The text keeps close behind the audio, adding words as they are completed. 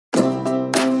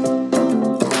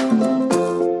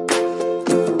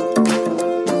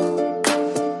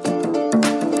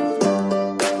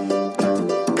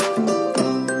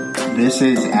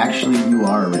This is Actually You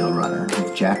Are a Real Runner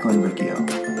with Jacqueline Riccio.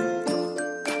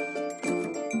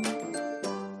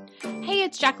 Hey,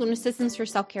 it's Jacqueline with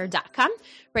SystemsForSelfCare.com,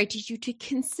 where I teach you to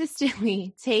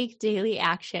consistently take daily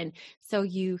action so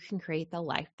you can create the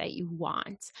life that you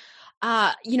want.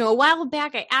 A while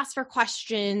back, I asked for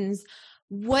questions,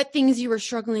 what things you were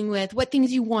struggling with, what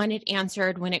things you wanted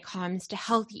answered when it comes to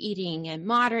healthy eating and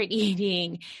moderate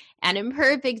eating and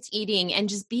imperfect eating and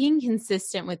just being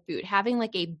consistent with food, having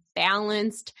like a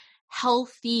balanced,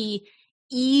 healthy,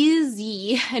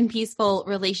 easy, and peaceful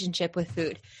relationship with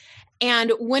food.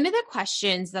 And one of the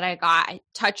questions that I got, I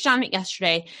touched on it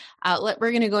yesterday.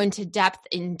 We're going to go into depth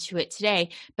into it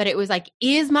today, but it was like,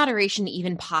 is moderation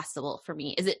even possible for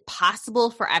me? Is it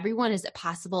possible for everyone? Is it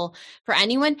possible for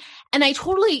anyone? And I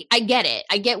get it.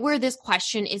 I get where this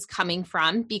question is coming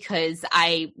from because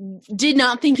I did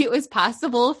not think it was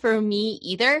possible for me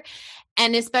either.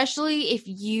 And especially if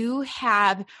you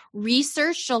have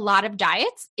researched a lot of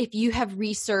diets, if you have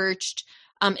researched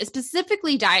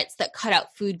specifically diets that cut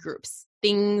out food groups,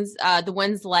 things, the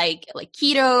ones like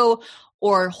keto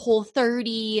or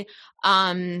Whole30,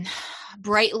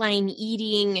 bright line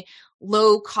eating,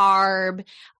 low carb.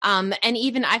 And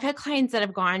even I've had clients that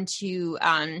have gone to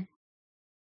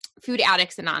Food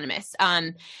Addicts Anonymous.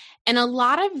 And a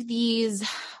lot of these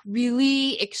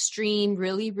really extreme,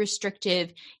 really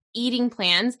restrictive eating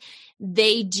plans,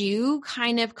 they do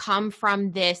kind of come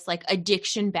from this like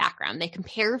addiction background. They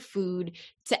compare food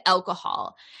to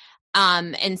alcohol.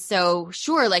 And so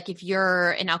sure, like if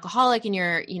you're an alcoholic and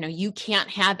you can't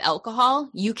have alcohol,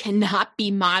 you cannot be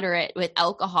moderate with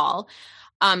alcohol.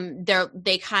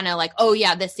 They kind of like, oh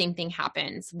yeah, the same thing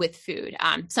happens with food.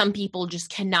 Some people just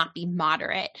cannot be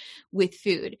moderate with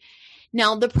food.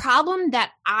 Now, the problem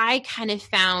that I kind of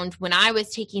found when I was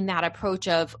taking that approach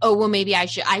of, oh, well, maybe I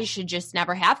should just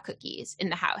never have cookies in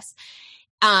the house.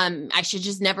 I should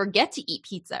just never get to eat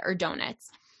pizza or donuts.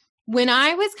 When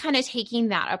I was kind of taking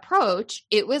that approach,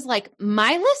 it was like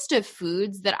my list of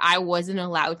foods that I wasn't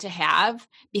allowed to have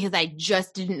because I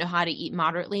just didn't know how to eat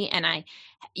moderately and I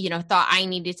thought I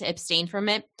needed to abstain from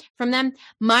them.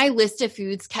 My list of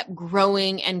foods kept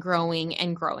growing and growing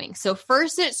and growing. So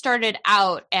first it started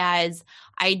out as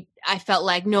I felt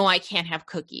like, no, I can't have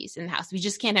cookies in the house. We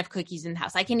just can't have cookies in the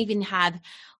house. I can't even have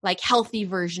like healthy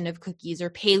version of cookies or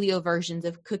paleo versions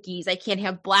of cookies. I can't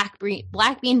have black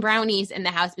bean brownies in the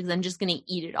house because I'm just going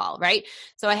to eat it all. Right.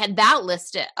 So I had that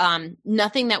list,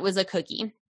 nothing that was a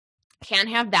cookie. Can't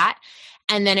have that.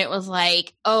 And then it was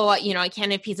like, oh, I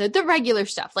can't have pizza, the regular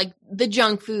stuff, like the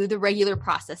junk food, the regular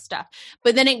processed stuff.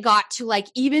 But then it got to like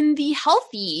even the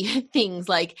healthy things,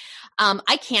 like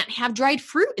I can't have dried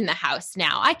fruit in the house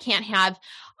now. I can't have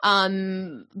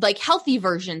like healthy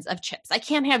versions of chips. I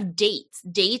can't have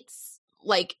dates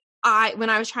like when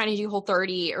I was trying to do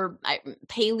Whole30 or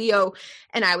paleo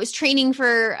and I was training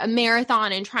for a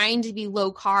marathon and trying to be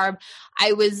low carb,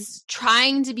 I was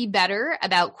trying to be better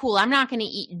about, cool, I'm not going to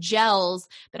eat gels,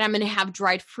 but I'm going to have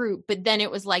dried fruit. But then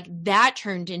it was like that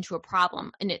turned into a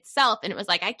problem in itself. And it was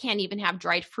like, I can't even have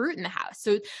dried fruit in the house.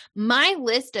 So my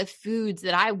list of foods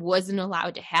that I wasn't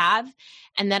allowed to have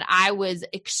and that I was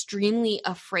extremely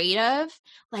afraid of,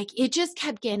 like it just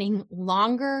kept getting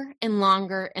longer and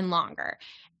longer and longer.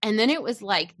 And then it was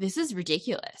like, this is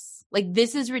ridiculous. Like,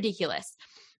 this is ridiculous.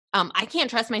 I can't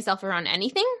trust myself around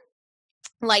anything.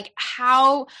 Like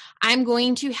how I'm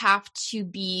going to have to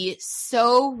be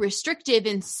so restrictive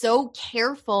and so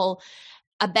careful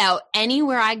about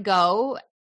anywhere I go.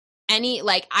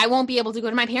 I won't be able to go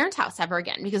to my parents' house ever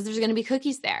again because there's going to be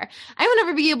cookies there. I won't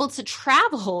ever be able to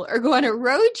travel or go on a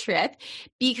road trip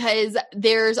because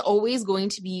there's always going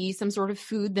to be some sort of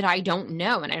food that I don't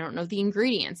know and I don't know the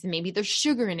ingredients and maybe there's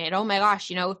sugar in it. Oh my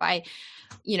gosh, if I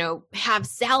have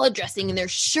salad dressing and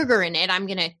there's sugar in it, I'm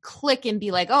going to click and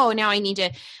be like, oh, now I need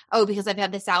to, because I've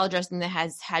had the salad dressing that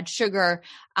has had sugar,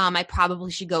 I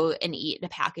probably should go and eat a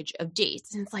package of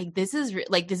dates. And it's like, this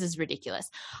is ridiculous.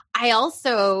 I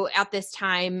also, at this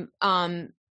time,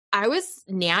 I was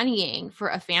nannying for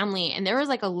a family and there was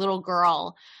like a little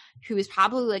girl who was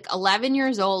probably like 11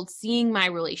 years old, seeing my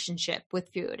relationship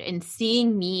with food and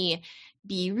seeing me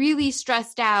be really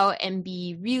stressed out and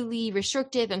be really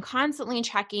restrictive and constantly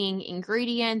checking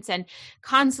ingredients and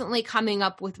constantly coming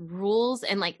up with rules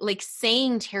and like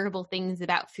saying terrible things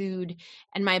about food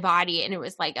and my body. And it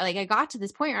was like I got to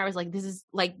this point where I was like,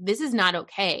 this is not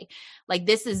okay. Like,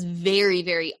 this is very,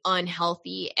 very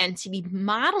unhealthy. And to be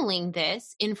modeling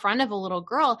this in front of a little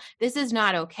girl, this is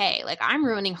not okay. Like, I'm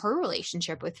ruining her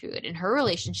relationship with food and her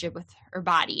relationship with her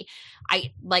body.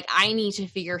 I need to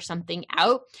figure something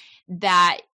out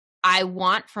that I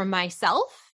want for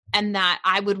myself and that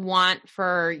I would want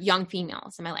for young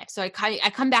females in my life. So I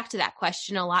come back to that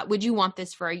question a lot. Would you want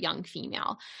this for a young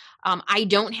female? I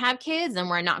don't have kids and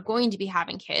we're not going to be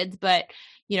having kids, but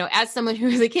as someone who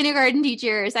is a kindergarten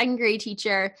teacher, a second grade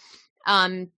teacher,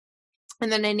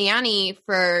 and then a nanny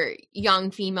for young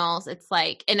females, it's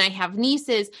like, and I have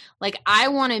nieces, like I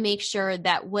want to make sure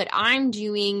that what I'm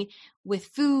doing with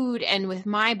food and with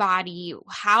my body,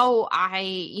 how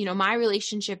my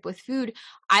relationship with food,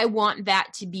 I want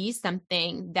that to be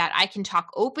something that I can talk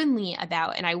openly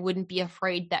about, and I wouldn't be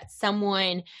afraid that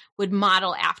someone would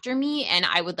model after me and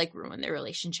I would like ruin their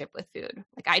relationship with food.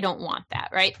 Like I don't want that,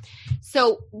 right?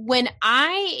 So when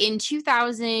in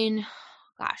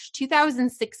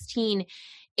 2016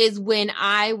 is when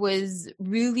I was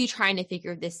really trying to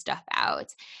figure this stuff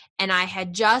out. And I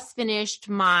had just finished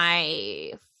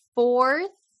my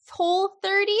fourth Whole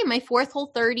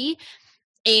 30,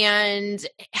 and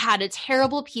had a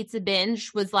terrible pizza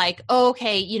binge, was like, oh,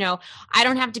 okay, I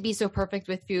don't have to be so perfect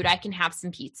with food. I can have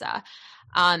some pizza.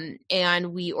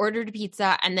 And we ordered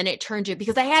pizza, and then it turned to,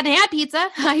 because I hadn't had pizza,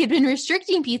 I had been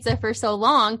restricting pizza for so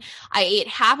long. I ate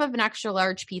half of an extra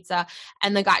large pizza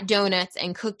and then got donuts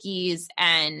and cookies.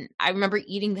 And I remember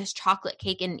eating this chocolate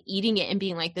cake and eating it and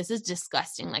being like, this is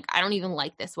disgusting. Like, I don't even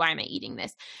like this. Why am I eating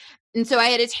this? And so I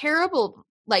had a terrible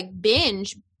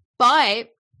binge, but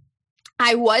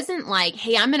I wasn't like,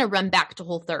 hey, I'm going to run back to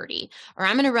Whole 30 or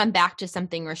I'm going to run back to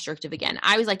something restrictive again.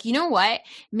 I was like, you know what?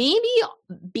 Maybe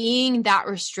being that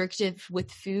restrictive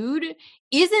with food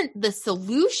isn't the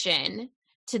solution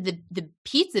to the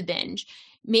pizza binge.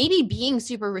 Maybe being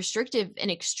super restrictive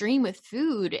and extreme with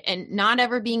food and not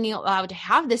ever being allowed to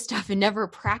have this stuff and never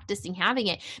practicing having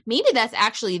it, maybe that's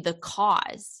actually the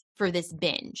cause for this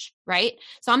binge, right?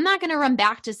 So I'm not going to run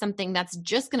back to something that's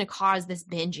just going to cause this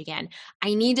binge again.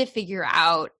 I need to figure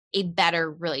out a better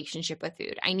relationship with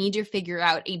food. I need to figure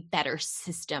out a better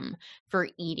system for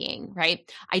eating,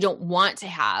 right? I don't want to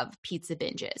have pizza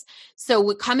binges.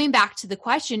 So coming back to the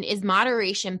question, is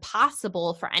moderation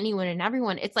possible for anyone and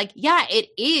everyone? It's like, yeah, it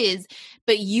is,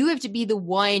 but you have to be the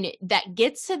one that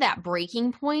gets to that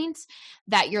breaking point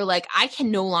that you're like, I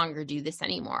can no longer do this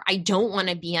anymore. I don't want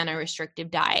to be on a restrictive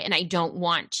diet and I don't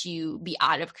want to be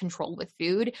out of control with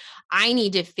food. I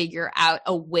need to figure out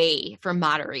a way for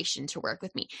moderation to work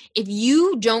with me. If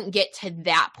you don't get to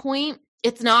that point,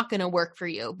 it's not going to work for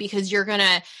you, because you're going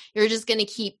to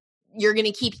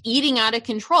keep eating out of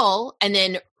control and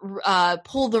then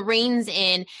pull the reins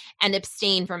in and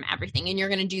abstain from everything. And you're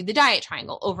going to do the diet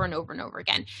triangle over and over and over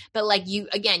again. But you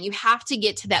have to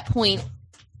get to that point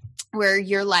where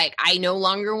you're like, I no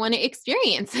longer want to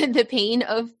experience the pain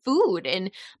of food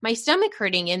and my stomach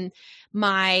hurting and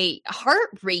my heart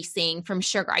racing from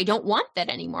sugar. I don't want that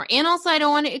anymore. And also I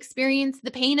don't want to experience the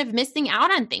pain of missing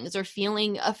out on things or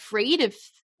feeling afraid of,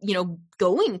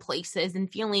 going places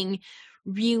and feeling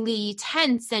really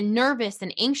tense and nervous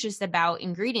and anxious about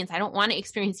ingredients. I don't want to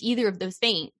experience either of those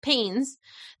pains.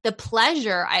 The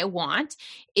pleasure I want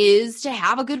is to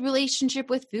have a good relationship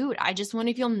with food. I just want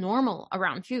to feel normal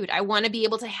around food. I want to be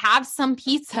able to have some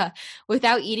pizza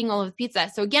without eating all of the pizza.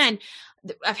 So again,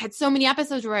 I've had so many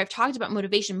episodes where I've talked about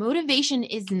motivation. Motivation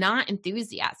is not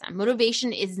enthusiasm.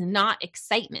 Motivation is not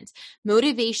excitement.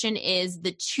 Motivation is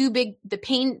the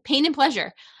pain and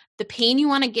pleasure. The pain you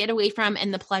want to get away from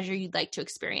and the pleasure you'd like to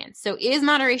experience. So is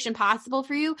moderation possible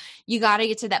for you? You got to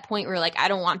get to that point where I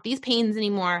don't want these pains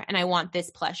anymore and I want this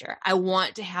pleasure. I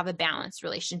want to have a balanced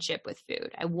relationship with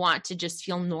food. I want to just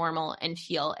feel normal and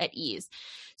feel at ease.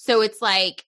 So it's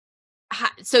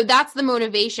so that's the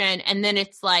motivation. And then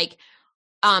it's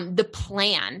the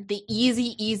plan, the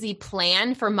easy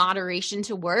plan for moderation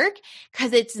to work.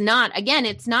 Cause it's not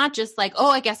just oh,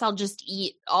 I guess I'll just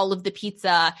eat all of the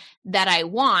pizza that I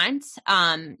want.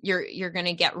 You're going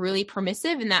to get really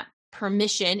permissive, and that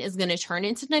permission is going to turn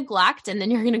into neglect. And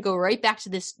then you're going to go right back to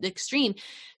the extreme.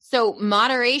 So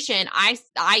moderation,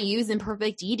 I use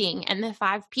imperfect eating and the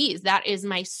 5 Ps. That is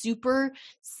my super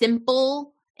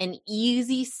simple and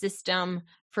easy system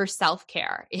for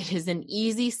self-care. It is an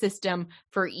easy system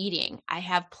for eating. I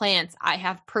have plants, I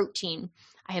have protein,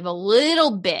 I have a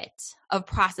little bit of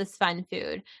processed fun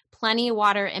food, plenty of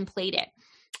water, and plate it.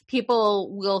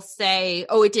 People will say,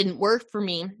 oh, it didn't work for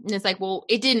me. And it's well,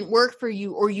 it didn't work for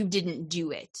you, or you didn't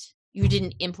do it. You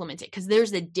didn't implement it, because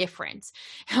there's a difference.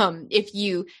 If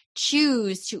you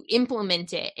choose to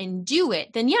implement it and do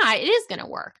it, then yeah, it is going to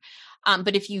work.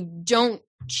 But if you don't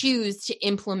choose to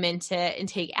implement it and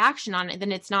take action on it,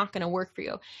 then it's not going to work for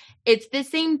you. It's the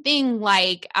same thing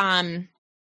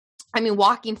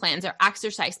walking plans or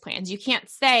exercise plans. You can't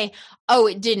say, oh,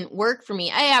 it didn't work for me.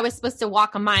 Hey, I was supposed to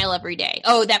walk a mile every day.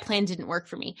 Oh, that plan didn't work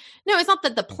for me. No, it's not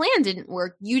that the plan didn't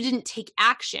work. You didn't take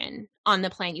action on the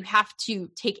plan. You have to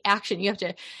take action. You have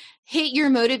to hit your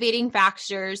motivating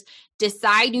factors,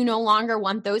 decide you no longer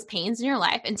want those pains in your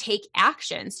life, and take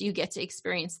action so you get to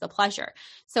experience the pleasure.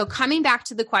 So coming back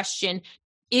to the question,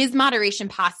 is moderation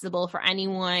possible for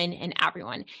anyone and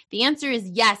everyone? The answer is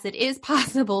yes, it is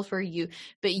possible for you,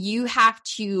 but you have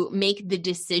to make the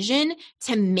decision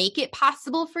to make it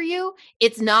possible for you.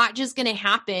 It's not just going to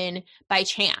happen by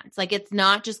chance. Like, it's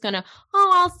not just going to,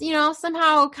 I'll,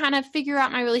 somehow kind of figure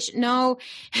out my relationship. No,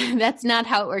 that's not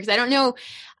how it works. I don't know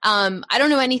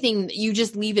anything that you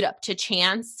just leave it up to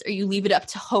chance or you leave it up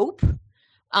to hope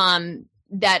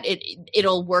that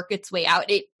it'll work its way out.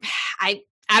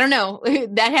 I don't know.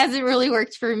 That hasn't really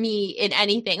worked for me in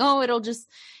anything. Oh, I'll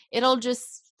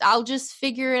just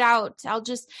figure it out.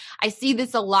 I see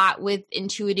this a lot with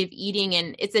intuitive eating,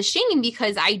 and it's a shame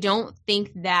because I don't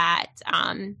think that,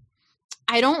 I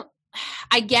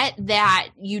get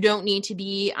that you don't need to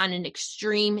be on an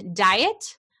extreme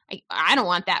diet. I don't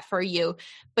want that for you.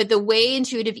 But the way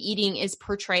intuitive eating is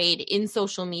portrayed in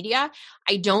social media,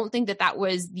 I don't think that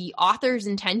was the author's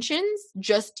intentions.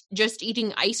 Just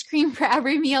eating ice cream for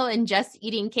every meal and just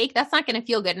eating cake, that's not going to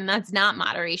feel good. And that's not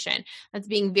moderation. That's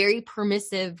being very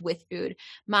permissive with food.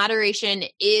 Moderation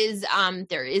is,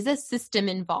 there is a system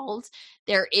involved.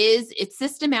 It's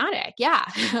systematic. Yeah.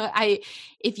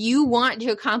 If you want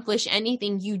to accomplish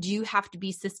anything, you do have to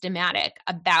be systematic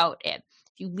about it.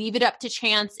 You leave it up to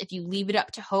chance, if you leave it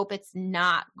up to hope, it's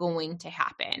not going to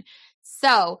happen.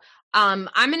 So I'm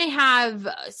going to have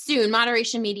soon,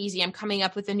 Moderation Made Easy. I'm coming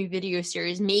up with a new video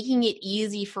series, making it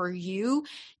easy for you.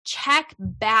 Check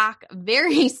back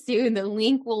very soon. The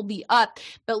link will be up.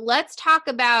 But let's talk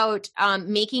about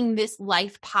making this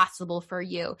life possible for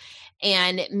you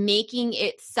and making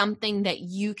it something that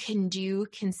you can do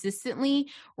consistently.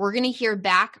 We're going to hear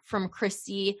back from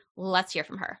Christy. Let's hear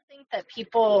from her. I think that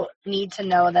people need to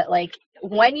know that, like,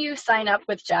 when you sign up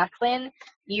with Jacqueline,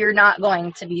 you're not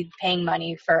going to be paying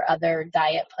money for other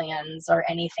diet plans or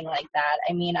anything like that.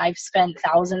 I mean, I've spent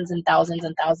thousands and thousands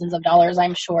and thousands of dollars,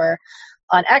 I'm sure,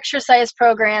 on exercise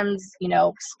programs,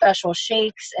 special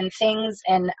shakes and things.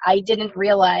 And I didn't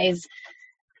realize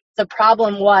the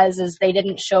problem is they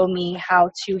didn't show me how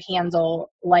to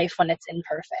handle life when it's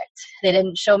imperfect. They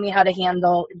didn't show me how to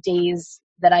handle days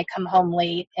that I come home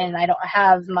late and I don't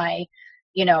have my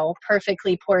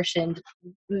perfectly portioned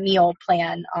meal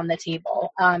plan on the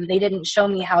table. They didn't show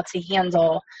me how to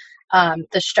handle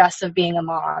the stress of being a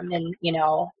mom and,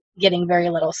 getting very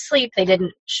little sleep. They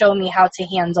didn't show me how to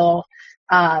handle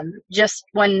just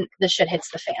when the shit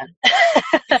hits the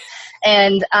fan.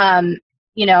 And,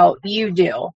 you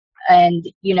do.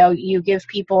 And, you give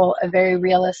people a very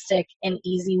realistic and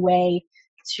easy way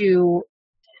to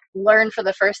learn for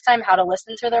the first time how to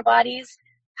listen to their bodies,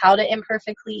 how to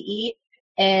imperfectly eat,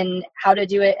 and how to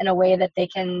do it in a way that they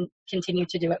can continue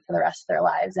to do it for the rest of their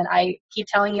lives. And I keep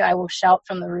telling you, I will shout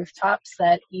from the rooftops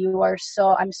that you're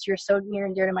so near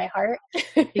and dear to my heart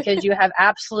because you have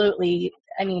absolutely,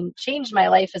 changed my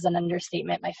life is an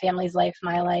understatement, my family's life,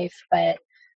 my life. But,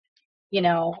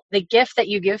 the gift that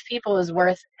you give people is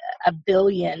worth $1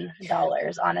 billion,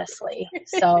 honestly.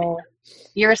 So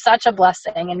you're such a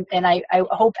blessing. And I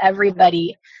hope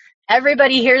everybody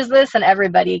hears this and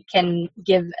everybody can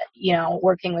give,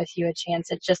 working with you a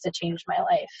chance. It changed my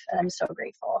life. And I'm so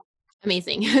grateful.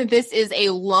 Amazing. This is a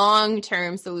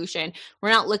long-term solution. We're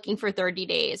not looking for 30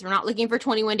 days. We're not looking for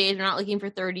 21 days. We're not looking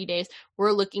for 30 days.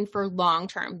 We're looking for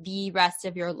long-term, the rest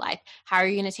of your life. How are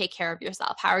you going to take care of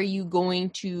yourself? How are you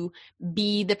going to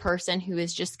be the person who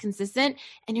is just consistent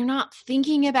and you're not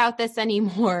thinking about this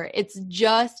anymore? It's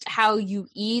just how you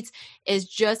eat, is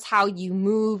just how you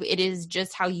move. It is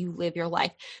just how you live your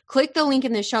life. Click the link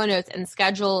in the show notes and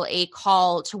schedule a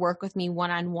call to work with me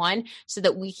one-on-one so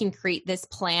that we can create this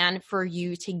plan for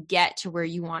you to get to where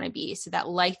you want to be so that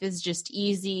life is just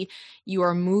easy. You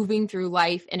are moving through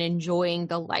life and enjoying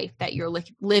the life that you're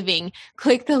living.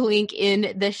 Click the link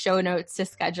in the show notes to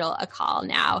schedule a call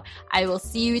now. I will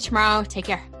see you tomorrow. Take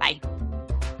care. Bye.